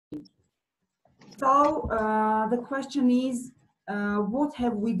So the question is, what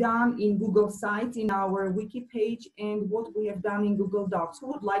have we done in Google Sites in our wiki page and what we have done in Google Docs? Who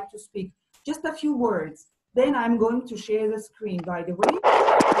would like to speak? Just a few words. Then I'm going to share the screen, by the way.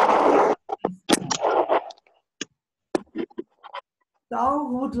 So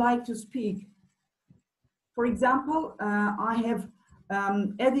who would like to speak? For example, I have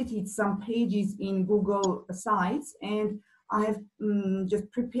edited some pages in Google Sites, and I have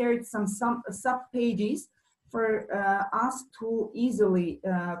just prepared some sub-pages for us to easily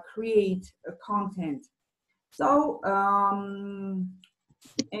create content. So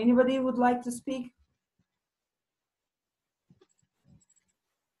anybody would like to speak?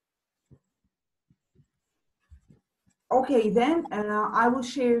 Okay, then I will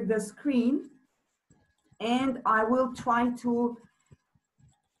share the screen and I will try to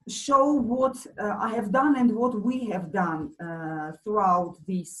show what I have done and what we have done throughout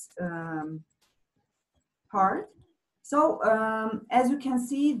this part. So as you can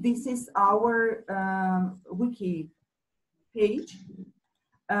see, this is our wiki page.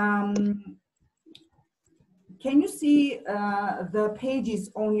 Can you see the pages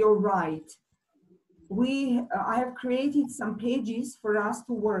on your right? I have created some pages for us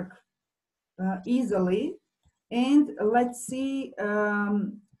to work easily. And let's see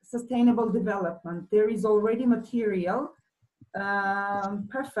sustainable development. There is already material,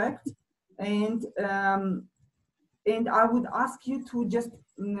 perfect. And I would ask you to just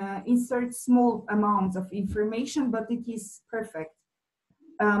insert small amounts of information, but it is perfect.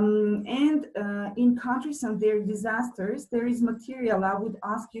 In countries and their disasters, there is material. I would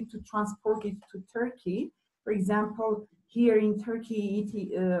ask you to transport it to Turkey. For example, here in Turkey,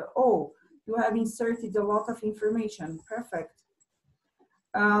 you have inserted a lot of information. Perfect.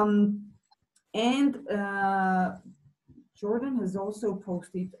 Jordan has also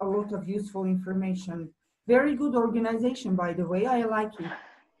posted a lot of useful information. Very good organization, by the way. I like it.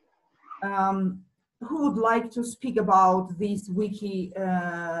 Who would like to speak about these wiki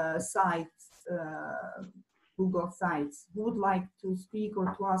sites, Google sites? Who would like to speak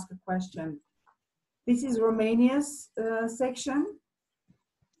or to ask a question? This is Romania's section.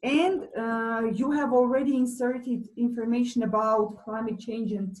 And you have already inserted information about climate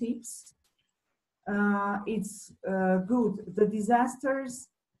change and tips. It's good. The disasters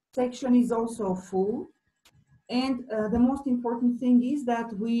section is also full. And the most important thing is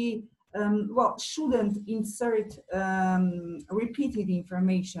that we shouldn't insert repeated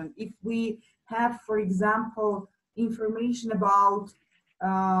information. If we have, for example, information about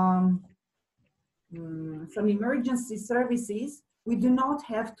some emergency services, we do not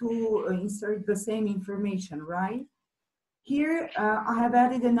have to insert the same information, right? Here, I have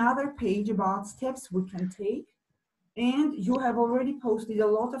added another page about steps we can take, and you have already posted a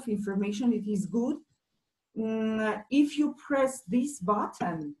lot of information. It is good. If you press this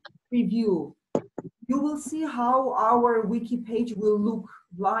button, preview, you will see how our wiki page will look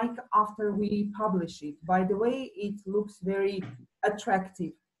like after we publish it. By the way, it looks very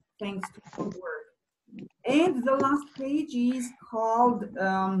attractive, thanks to your work. And the last page is called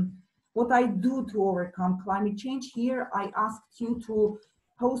What I Do to Overcome Climate Change. Here, I asked you to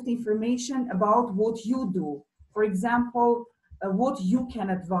post information about what you do. For example, what you can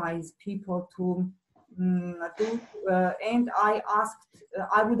advise people to do. And I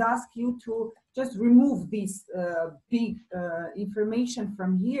would ask you to just remove this big information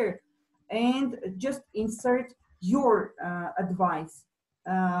from here and just insert your advice.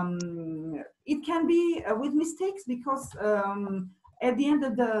 It can be with mistakes because at the end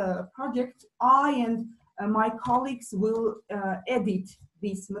of the project, I and my colleagues will edit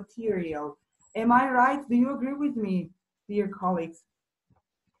this material. Am I right? Do you agree with me, dear colleagues?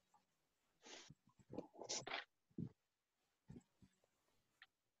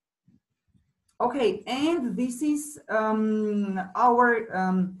 Okay, and this is our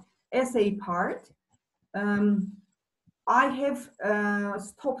essay part. I have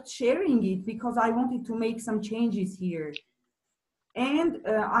stopped sharing it because I wanted to make some changes here. And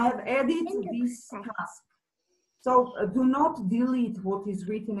I have added this task. So do not delete what is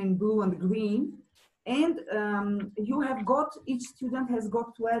written in blue and green. And each student has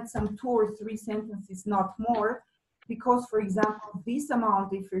got to add some 2 or 3 sentences, not more, because, for example, this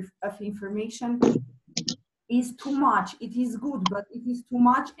amount of information is too much. It is good, but it is too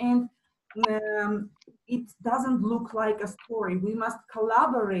much, and it doesn't look like a story. We must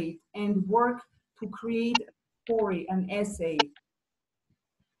collaborate and work to create a story, an essay.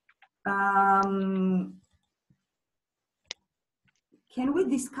 Can we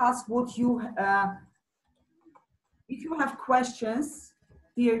discuss what you, if you have questions,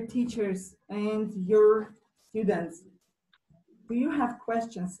 dear teachers and your students, do you have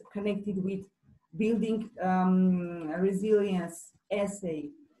questions connected with building resilience essay?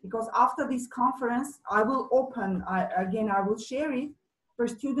 Because after this conference, I will open, I will share it for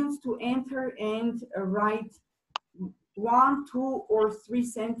students to enter and write 1, 2, or 3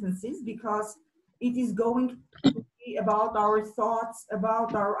 sentences, because it is going to be about our thoughts,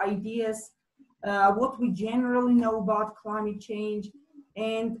 about our ideas, what we generally know about climate change,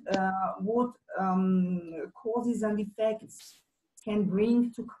 and what causes and effects can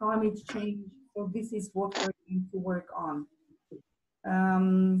bring to climate change. So this is what we're going to work on.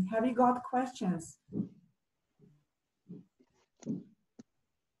 Have you got questions?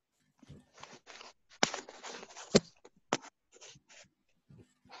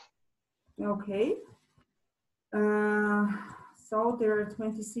 Okay. So there are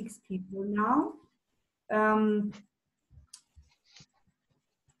 26 people now.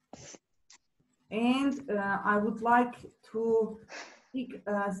 And I would like to speak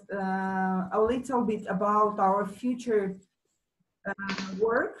a little bit about our future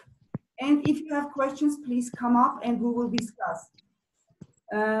work. And if you have questions, please come up and we will discuss.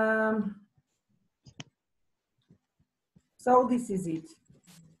 So this is it.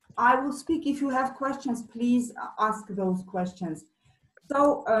 I will speak. If you have questions, please ask those questions.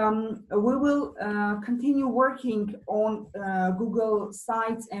 So we will continue working on Google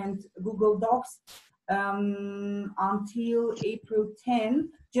Sites and Google Docs until April 10,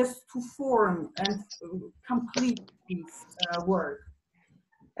 just to form and complete this work.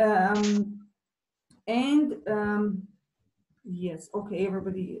 Yes, okay,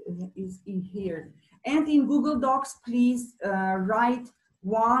 everybody is in here. And in Google Docs, please write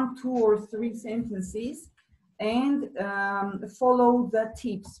 1, 2, or 3 sentences and follow the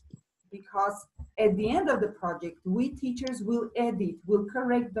tips, because at the end of the project, we teachers will edit, will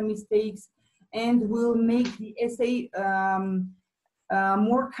correct the mistakes, and will make the essay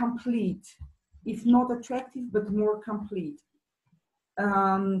more complete, if not attractive, but more complete.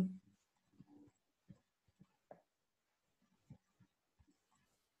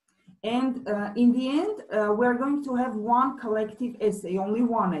 And in the end, we're going to have one collective essay, only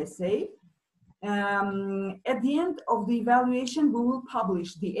one essay. At the end of the evaluation, we will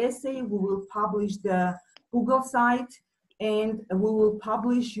publish the essay, we will publish the Google site, and we will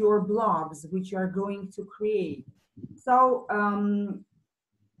publish your blogs, which you are going to create. So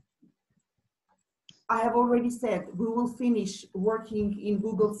I have already said we will finish working in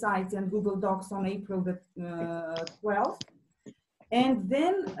Google Sites and Google Docs on April the 12th. And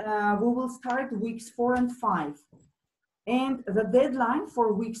then we will start weeks 4 and 5. And the deadline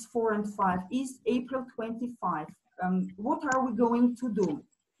for weeks 4 and 5 is April 25. What are we going to do?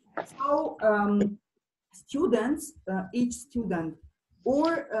 So students, each student,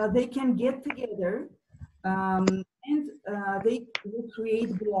 or they can get together and they will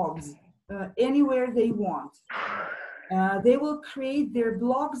create blogs anywhere they want. They will create their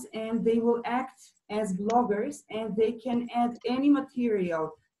blogs and they will act as bloggers, and they can add any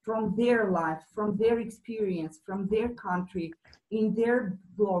material from their life, from their experience, from their country in their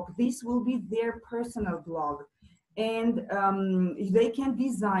blog. This will be their personal blog. And they can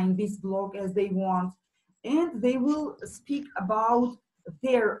design this blog as they want. And they will speak about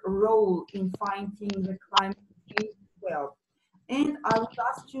their role in fighting the climate change as well. And I would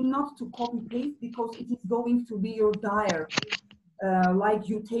ask you not to copy paste, because it is going to be your diary. Like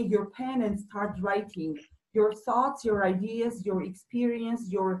you take your pen and start writing your thoughts, your ideas, your experience,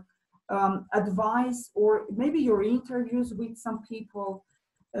 your advice, or maybe your interviews with some people.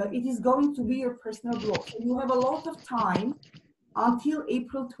 It is going to be your personal blog. So you have a lot of time until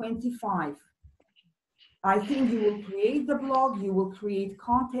April 25. I think you will create the blog, you will create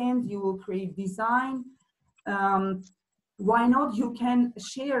content, you will create design. Why not? You can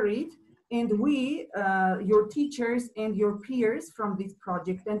share it, and we, your teachers and your peers from this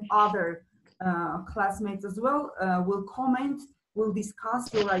project and other classmates as well, will comment, will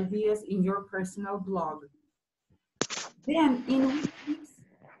discuss your ideas in your personal blog. Then in weeks,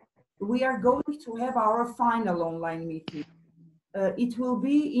 we are going to have our final online meeting. It will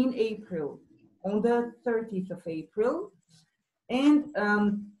be in April, on the 30th of April. And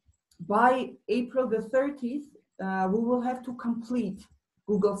by April the 30th, we will have to complete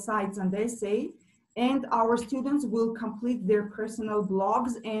Google Sites and Essay, and our students will complete their personal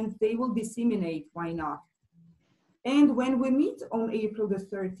blogs and they will disseminate, why not? And when we meet on April the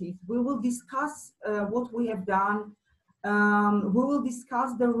 30th, we will discuss what we have done. We will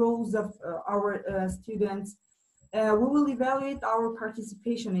discuss the roles of our students. We will evaluate our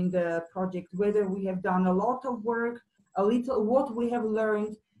participation in the project, whether we have done a lot of work, a little what we have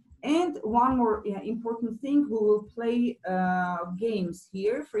learned. And one more important thing, we will play games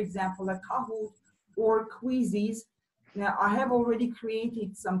here, for example, a Kahoot or quizzes. Now, I have already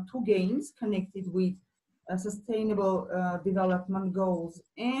created some 2 games connected with sustainable development goals,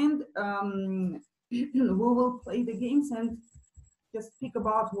 and we will play the games and just speak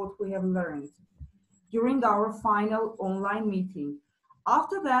about what we have learned during our final online meeting.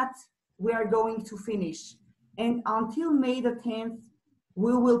 After that, we are going to finish. And until May the 10th,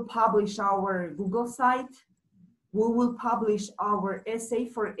 we will publish our Google site. We will publish our essay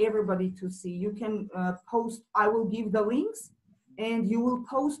for everybody to see. You can post, I will give the links, and you will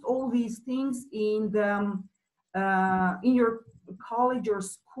post all these things in the in your college or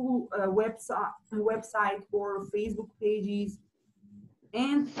school website or Facebook pages,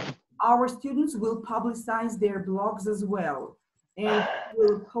 and our students will publicize their blogs as well, and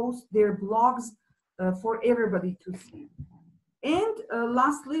will post their blogs for everybody to see. And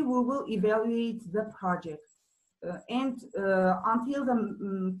lastly, we will evaluate the project. Until the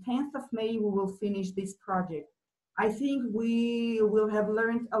 10th of May, we will finish this project. I think we will have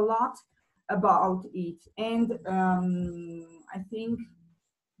learned a lot about it, and I think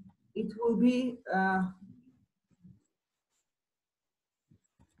it will be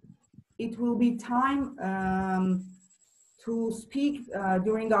time to speak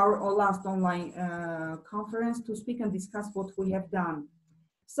during our last online conference, to speak and discuss what we have done.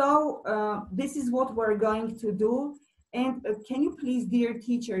 So this is what we're going to do. And can you please, dear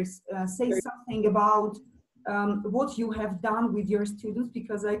teachers, say something about what you have done with your students,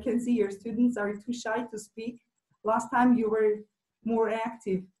 because I can see your students are too shy to speak. Last time you were more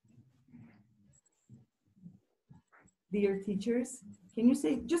active. Dear teachers, can you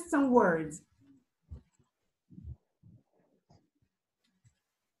say just some words?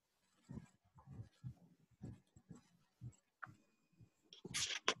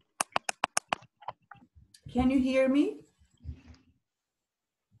 Can you hear me?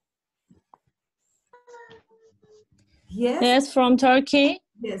 Yes. Yes, from Turkey.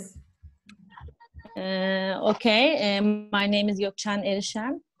 Yes. Okay, my name is Gökçen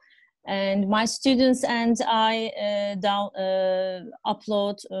Erişen, and my students and I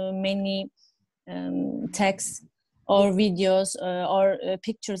upload many texts or videos or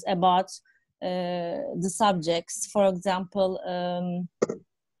pictures about the subjects. For example,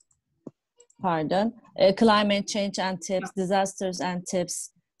 climate change and tips, disasters and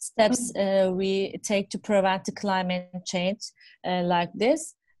tips, steps we take to prevent the climate change, like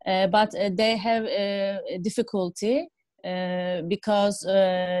this. But they have difficulty because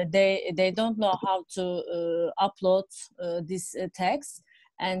they don't know how to upload this text,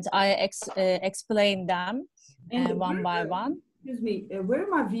 and I explain them one by one. Excuse me, were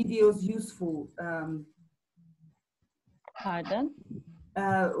my videos useful? Pardon?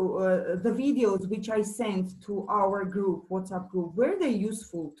 The videos which I sent to our group, WhatsApp group, were they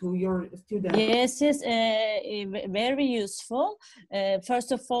useful to your students? Yes, very useful.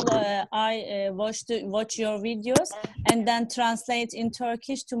 First of all, I watch your videos and then translate in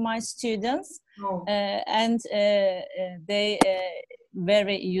Turkish to my students. Oh. And they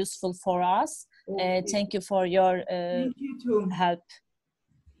very useful for us. Okay. Thank you for your Thank you too. help.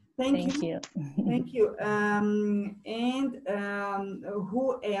 Thank you. Thank you.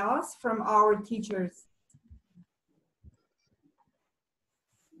 Who else from our teachers?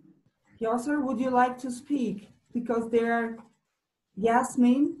 Yasser, would you like to speak? Because there are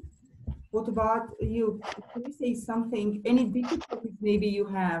Yasmin. What about you? Can you say something? Any difficulties maybe you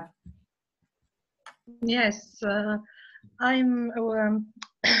have? Yes, I'm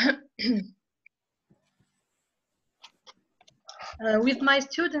with my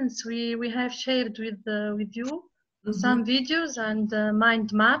students. We have shared with you some videos and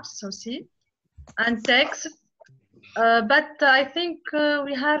mind maps, aussi, and text. But I think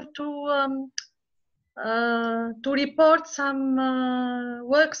we have to report some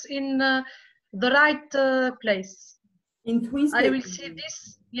works in the right place. In TwinSpace. I will see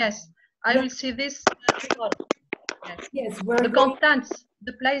this. Yes, I will see this. Yes, the contents,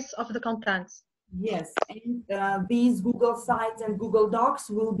 the place of the contents. Yes, and these Google Sites and Google Docs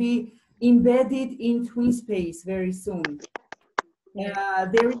will be embedded in TwinSpace very soon.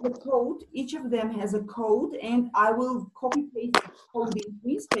 There is a code, each of them has a code, and I will copy paste the code in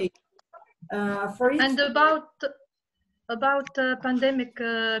TwinSpace. For it. And about pandemic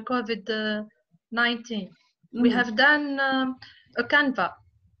COVID-19, we have done a Canva,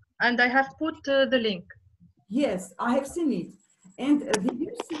 and I have put the link. Yes, I have seen it. And did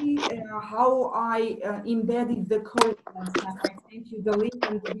you see how I embedded the code? I sent you the link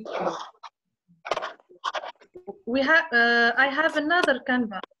and the video. we have. I have another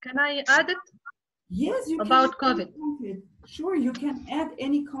Canva. Can I add it? Yes, you About can. COVID. Content. Sure, you can add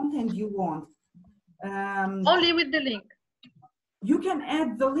any content you want. Only with the link. You can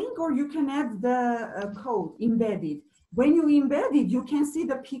add the link or you can add the code embedded. When you embed it, you can see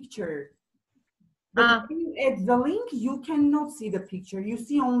the picture. But when you add the link, you cannot see the picture. You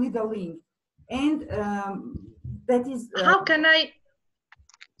see only the link. And that is... How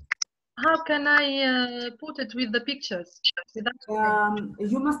can I put it with the pictures?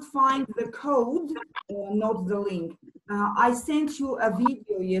 You must find the code, not the link. I sent you a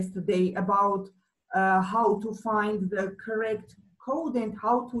video yesterday about how to find the correct code and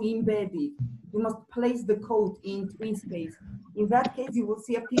how to embed it. You must place the code in TwinSpace. In that case, you will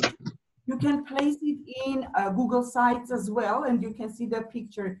see a picture. You can place it in Google Sites as well, and you can see the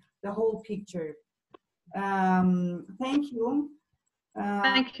picture, the whole picture. Thank you.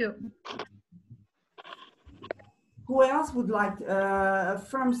 Thank you. Who else would like,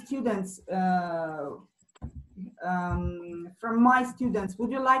 from students, from my students,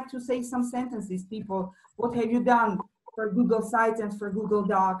 would you like to say some sentences, people? What have you done for Google Sites and for Google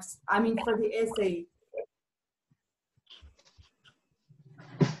Docs? I mean, for the essay.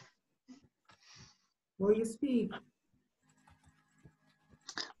 Will you speak?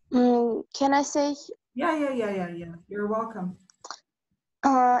 Can I say? Yeah. You're welcome.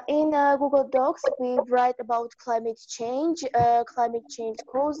 In Google Docs, we write about climate change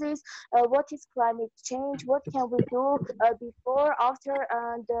causes, what is climate change, what can we do before, after,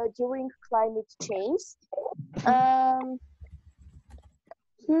 and during climate change.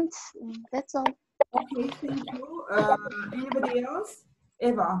 That's all. Okay, thank you. Anybody else?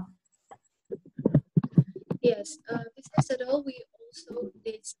 Eva. Yes, besides that all, we also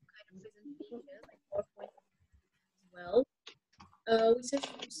did some kind of presentation, like PowerPoint as well. We searched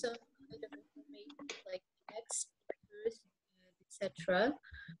for some kind of information like text, pictures, etc.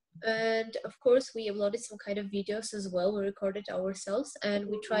 And of course, we uploaded some kind of videos as well. We recorded ourselves, and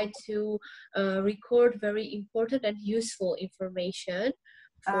we tried to record very important and useful information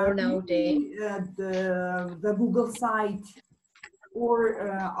for nowadays. The Google site or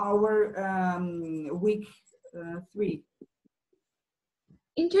our week 3.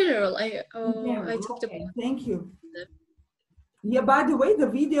 In general, I talked okay. about. Thank you. Yeah, by the way, the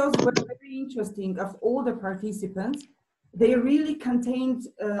videos were very interesting of all the participants. They really contained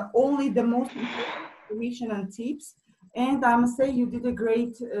only the most important information and tips. And I must say you did a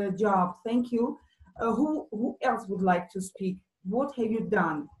great job. Thank you. Who else would like to speak? What have you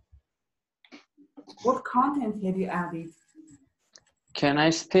done? What content have you added? Can I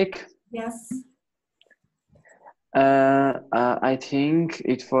speak? Yes. I think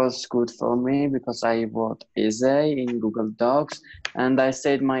it was good for me because I wrote essay in Google Docs and I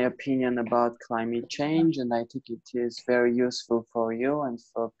said my opinion about climate change, and I think it is very useful for you and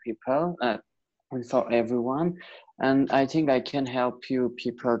for people and for everyone. And I think I can help you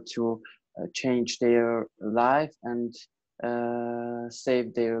people to change their life and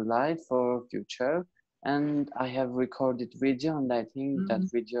save their life for future. And I have recorded video, and I think that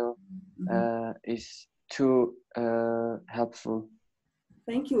video is too helpful.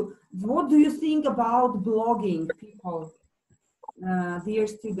 Thank you. What do you think about blogging, people, dear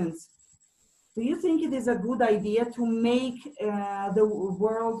students? Do you think it is a good idea to make the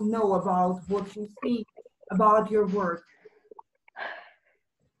world know about what you think about your work?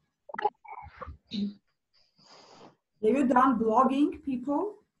 Have you done blogging,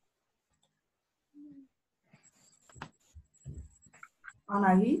 people?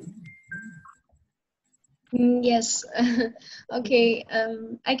 Anahi? Yes. Okay.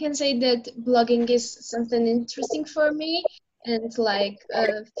 I can say that blogging is something interesting for me. And like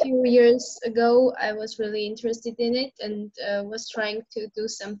a few years ago, I was really interested in it and was trying to do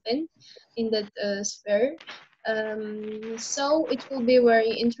something in that sphere. So it will be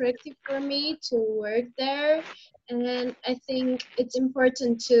very interactive for me to work there. And I think it's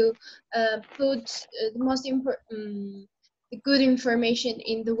important to put the most important, the good information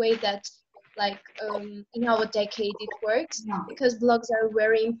in the way that like in our decade it works, because blogs are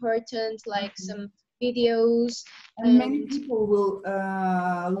very important, like some videos, and many people will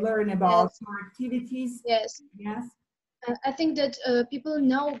learn about our activities. Yes. I think that people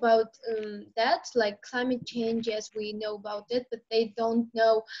know about that, like climate change. Yes, we know about it, but they don't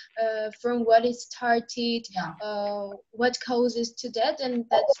know from what it started, what causes to that, and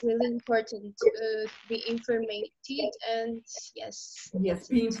that's really important to be informated. And yes,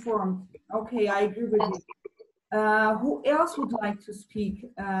 be informed. Okay, I agree with you. Who else would like to speak?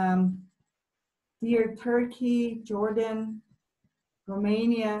 Dear Turkey, Jordan,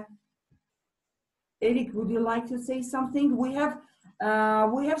 Romania. Eric, would you like to say something? We have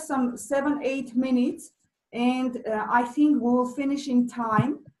some 7-8 minutes, and I think we'll finish in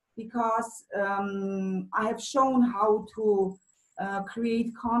time because I have shown how to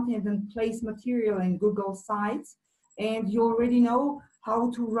create content and place material in Google Sites, and you already know how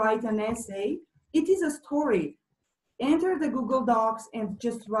to write an essay. It is a story. Enter the Google Docs and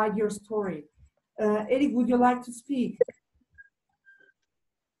just write your story. Eric, would you like to speak?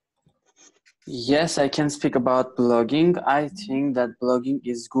 Yes, I can speak about blogging. I think that blogging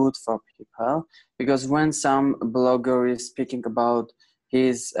is good for people because when some blogger is speaking about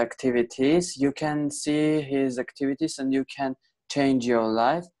his activities, you can see his activities and you can change your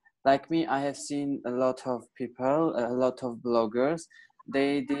life. Like me, I have seen a lot of people, a lot of bloggers.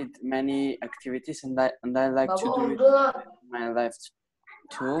 They did many activities and I like to do it in my life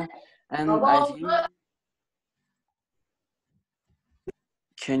too. And I think,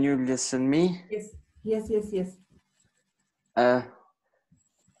 can you listen me? Yes.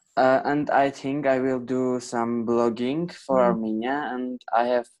 And I think I will do some blogging for Armenia, and I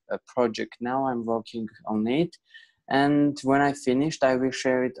have a project now. I'm working on it, and when I finished, I will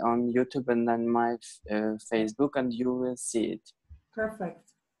share it on YouTube and then my Facebook, and you will see it.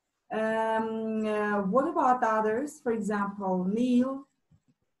 Perfect. What about others? For example, Neil,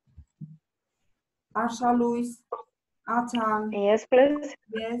 Arsha Luis, Atan. Yes, please.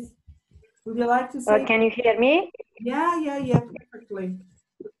 Yes. Would you like to say? Can you hear me? Yeah, perfectly.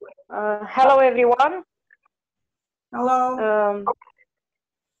 Hello, everyone. Hello.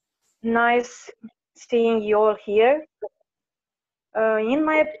 Nice seeing you all here. In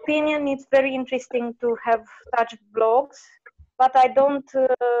my opinion, it's very interesting to have such blogs, but I don't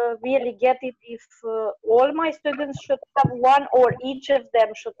really get it if all my students should have one or each of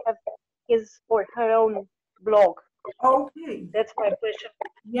them should have his or her own blog. Okay. That's my question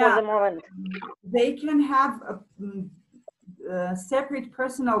for the moment. They can have separate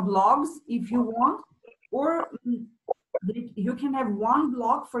personal blogs if you want, or you can have one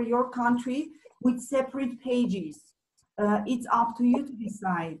blog for your country with separate pages. It's up to you to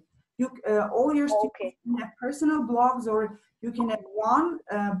decide. All your students can have personal blogs, or you can have one,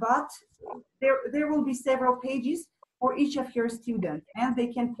 but there will be several pages for each of your students, and they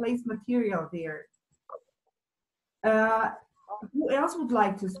can place material there. Who else would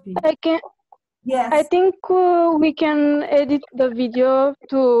like to speak? Yes. I think we can edit the video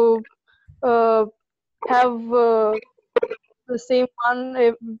to have the same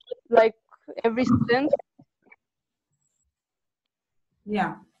one like every student.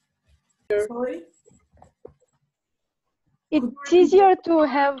 Yeah. Sorry? It's easier to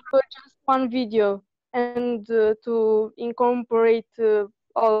have just one video and to incorporate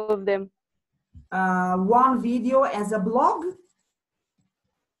all of them. One video as a blog?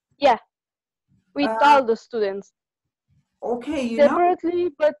 Yeah, with all the students. Okay, you separately,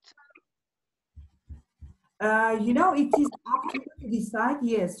 know, but you know, it is up to you to decide.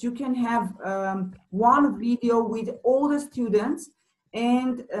 Yes, you can have one video with all the students,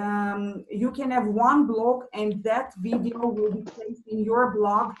 and you can have one blog, and that video will be placed in your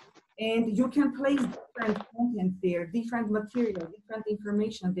blog, and you can place different content there, different material, different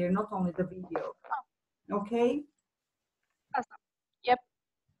information there, not only the video. Okay? Awesome. Yep,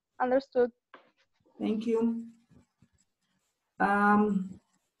 understood. Thank you.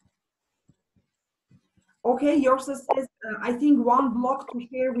 Okay, Yorsa says, I think one blog to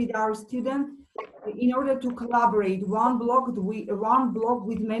share with our students in order to collaborate. One blog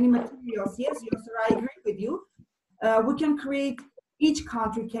with many materials. Yes, Yorsa, I agree with you. We can create, each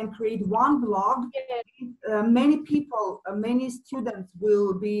country can create one blog. Many people, many students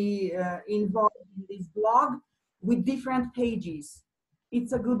will be involved in this blog with different pages.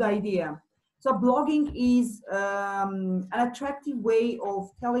 It's a good idea. So blogging is an attractive way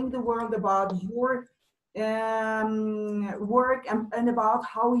of telling the world about your work and about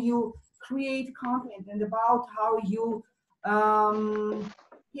how you create content and about how you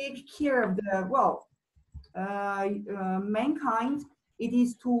take care of the, well, mankind. It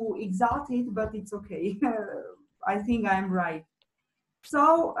is too exalted, but it's okay. I think I'm right.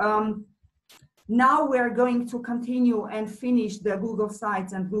 So now we're going to continue and finish the Google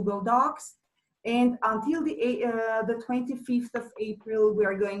Sites and Google Docs. And until the 25th of April, we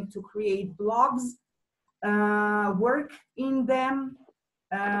are going to create blogs, work in them.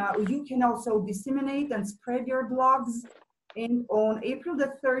 You can also disseminate and spread your blogs. And on April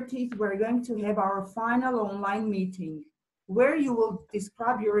the 30th, we're going to have our final online meeting where you will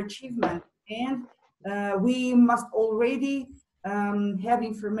describe your achievement. And we must already have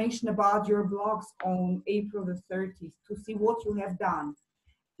information about your blogs on April the 30th to see what you have done.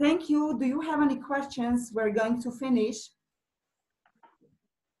 Thank you. Do you have any questions? We're going to finish.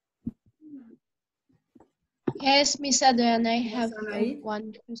 Yes, Miss Adrian, I have Anaid?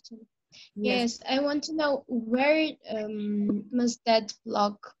 one question. Yes. Yes, I want to know where must that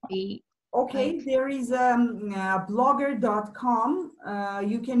blog be? Okay, there is blogger.com.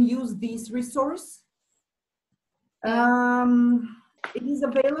 You can use this resource. It is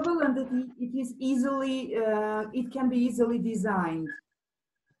available and it is easily, it can be easily designed.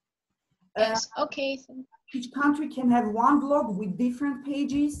 Yes, okay. Each country can have one blog with different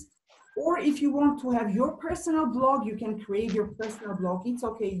pages, or if you want to have your personal blog, you can create your personal blog. It's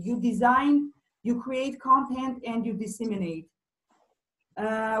okay. You design, you create content, and you disseminate.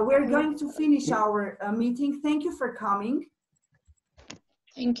 We're going to finish our meeting. Thank you for coming.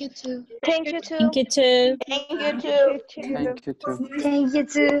 Thank you too. Thank you too. Thank you too. Thank you too. Thank you too. Thank you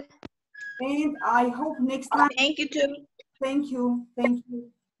too. And I hope next time. Thank you too. Thank you. Thank you.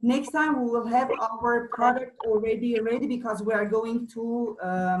 Next time we will have our product already ready because we are going to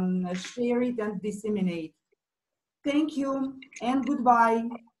share it and disseminate. Thank you and goodbye.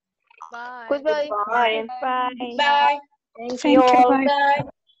 Bye. Goodbye. Bye. Bye. Bye. Thank you all. Bye.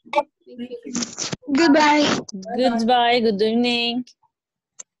 Thank you. Goodbye. Goodbye. Good evening.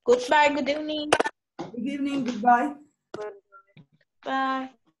 Goodbye. Good evening. Good evening. Goodbye. Bye.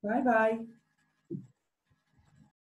 Bye bye.